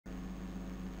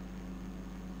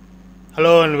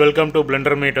Hello and welcome to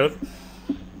Blender Meter.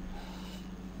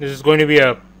 This is going to be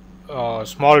a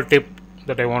small tip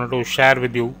that I wanted to share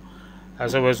with you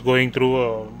as I was going through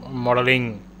a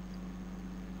modeling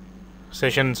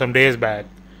session some days back.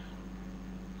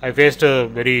 I faced a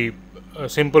very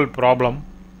simple problem.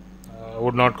 I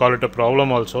would not call it a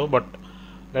problem also, but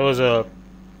there was a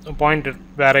point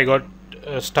where I got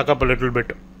stuck up a little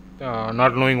bit,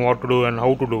 not knowing what to do and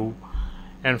how to do,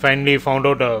 and finally found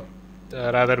out a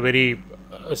rather very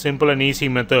simple and easy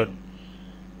method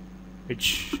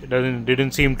which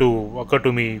didn't seem to occur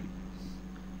to me,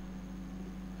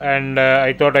 and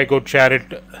I thought I could share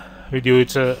it with you.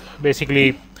 It's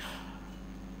basically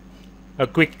a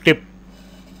quick tip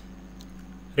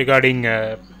regarding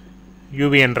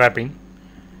UV unwrapping.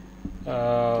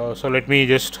 So let me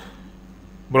just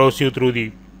browse you through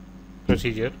the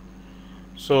procedure.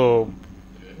 So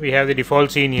we have the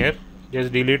default scene here.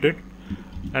 Just delete it,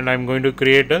 and I'm going to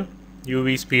create a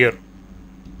UV sphere.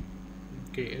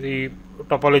 Okay, the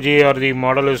topology or the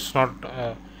model is not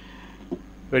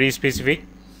very specific,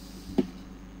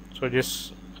 so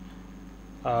just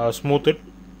smooth it,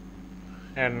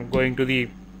 and going to the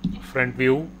front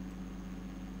view,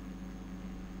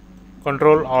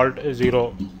 Control Alt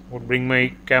 0 would bring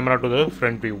my camera to the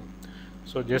front view.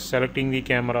 So just selecting the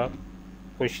camera,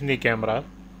 position the camera,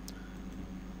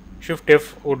 Shift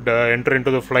F would enter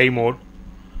into the fly mode.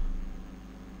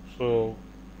 So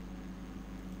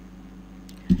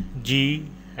G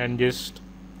and just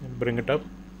bring it up,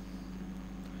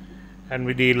 and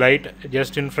with the light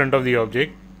just in front of the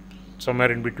object,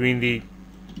 somewhere in between the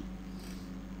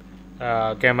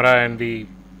camera and the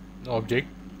object,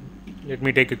 let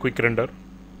me take a quick render.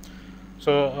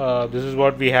 So this is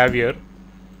what we have here,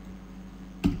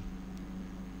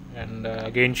 and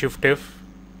again Shift F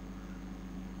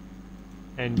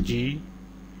and G.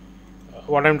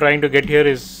 What I'm trying to get here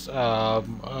is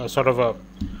sort of a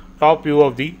top view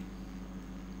of the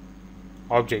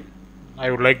object. I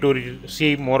would like to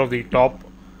see more of the top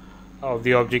of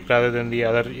the object rather than the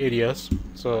other areas,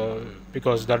 so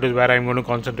because that is where I'm going to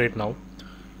concentrate now.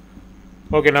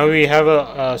 Okay, now we have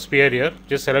a sphere here.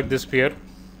 Just select this sphere,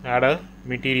 add a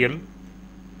material,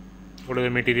 go to the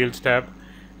materials tab,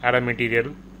 add a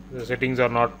material. The settings are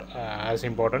not as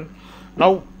important.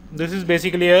 Now this is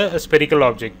basically a spherical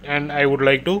object, and I would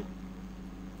like to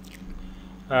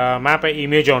map an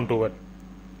image onto it.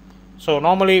 So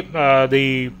normally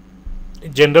the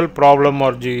general problem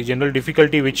or the general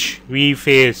difficulty which we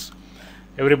face,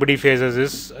 everybody faces,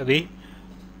 is the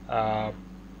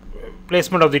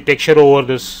placement of the texture over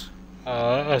this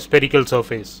spherical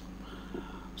surface.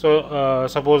 So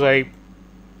suppose I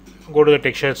go to the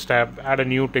textures tab, add a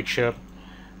new texture,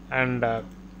 and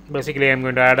basically I'm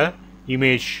going to add a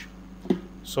image.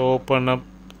 So open up,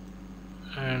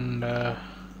 and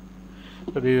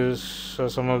so these are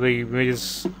some of the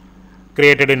images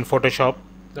created in Photoshop.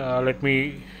 Let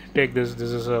me take this.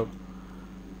 This is a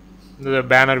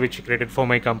banner which I created for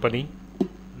my company,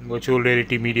 Virtual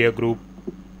Reality Media Group.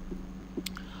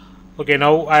 Okay,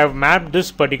 now I have mapped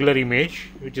this particular image,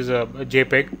 which is a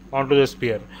JPEG, onto the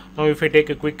sphere. Now if I take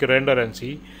a quick render and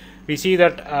see, we see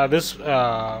that this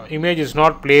image is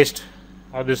not placed,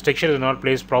 or this texture is not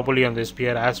placed properly on the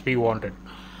sphere as we wanted.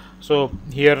 So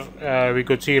here we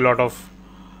could see a lot of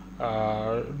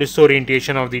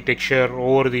disorientation of the texture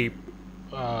over the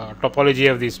topology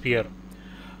of the sphere.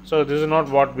 So this is not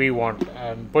what we want,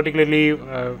 and particularly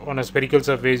on a spherical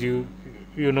surface, you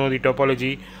know the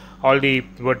topology, all the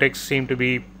vertex seem to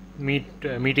be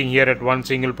meeting here at one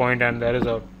single point, and there is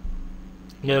a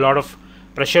lot of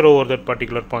pressure over that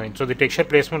particular point. So the texture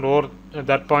placement over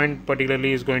that point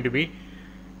particularly is going to be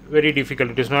very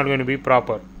difficult. It is not going to be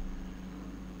proper.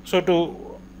 So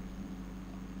to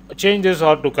change this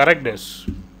or to correct this,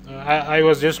 I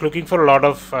was just looking for a lot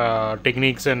of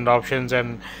techniques and options,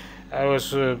 and I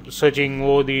was searching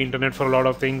over the internet for a lot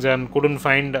of things and couldn't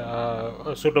find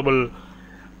a suitable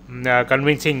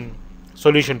convincing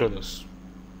solution to this.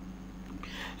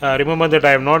 Remember that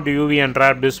I have not UV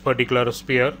unwrapped this particular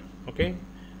sphere. Okay,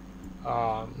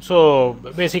 so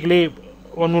basically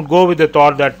one would go with the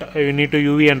thought that you need to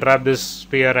UV unwrap this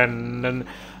sphere, and then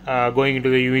going into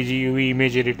the UV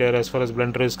image editor as far as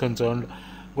Blender is concerned,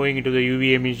 going into the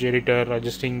UV image editor,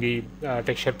 adjusting the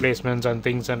texture placements and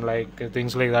things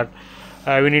like that.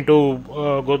 We need to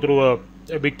go through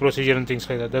a big procedure and things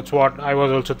like that. That's what I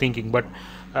was also thinking, but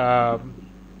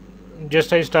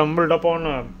just I stumbled upon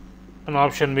an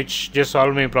option which just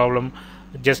solved my problem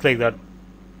just like that.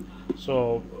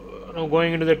 So now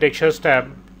going into the textures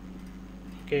tab,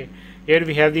 okay, here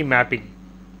we have the mapping.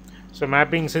 So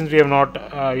mapping, since we have not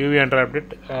UV unwrapped it,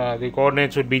 the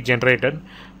coordinates would be generated,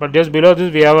 but just below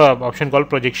this we have a option called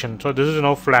projection. So this is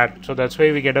now flat, so that's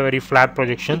why we get a very flat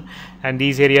projection, and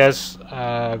these areas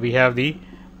we have the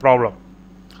problem.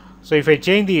 So if I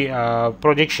change the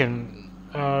projection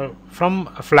from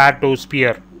flat to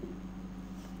sphere,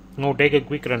 now take a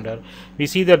quick render, we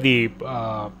see that the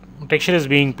texture is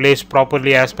being placed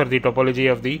properly as per the topology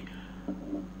of the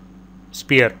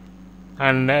sphere,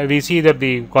 and we see that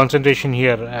the concentration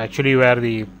here actually where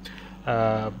the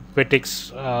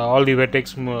vertex, all the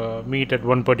vertex meet at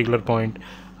one particular point.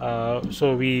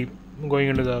 So we going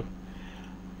into the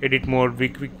edit mode, we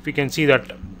can see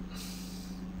that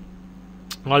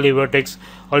all the vertex,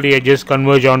 all the edges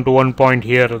converge onto one point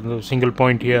here, the single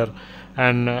point here,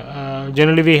 and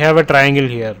generally we have a triangle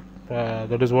here.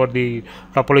 That is what the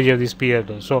topology of the sphere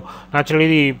does. So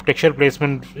naturally the texture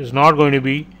placement is not going to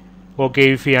be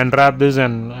okay if we unwrap this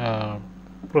and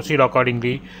proceed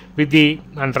accordingly with the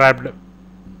unwrapped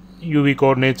UV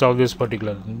coordinates of this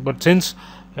particular. But since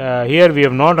here we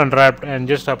have not unwrapped and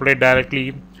just applied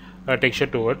directly a texture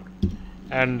to it,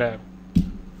 and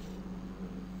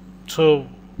so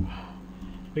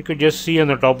we could just see on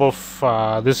the top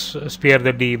of this sphere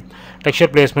that the texture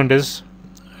placement is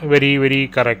very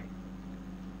correct.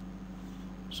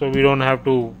 So we don't have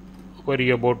to worry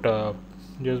about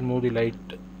just move the light.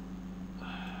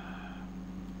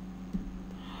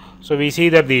 So we see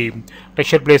that the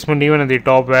texture placement even at the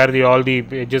top where all the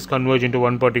edges converge into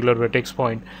one particular vertex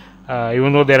point,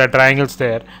 even though there are triangles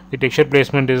there, the texture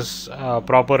placement is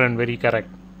proper and very correct.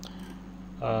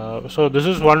 So this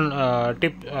is one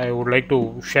tip I would like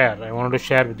to share. I wanted to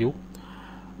share with you.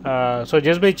 So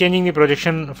just by changing the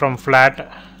projection from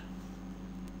flat,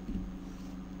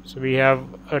 so we have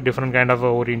a different kind of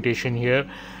orientation here,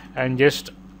 and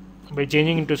just by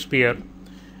changing into sphere,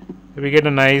 we get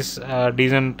a nice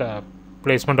decent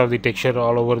placement of the texture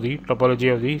all over the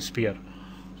topology of the sphere.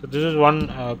 So this is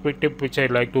one quick tip which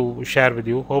I'd like to share with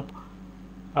you. Hope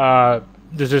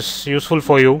this is useful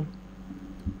for you.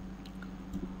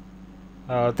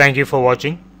 Thank you for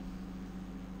watching.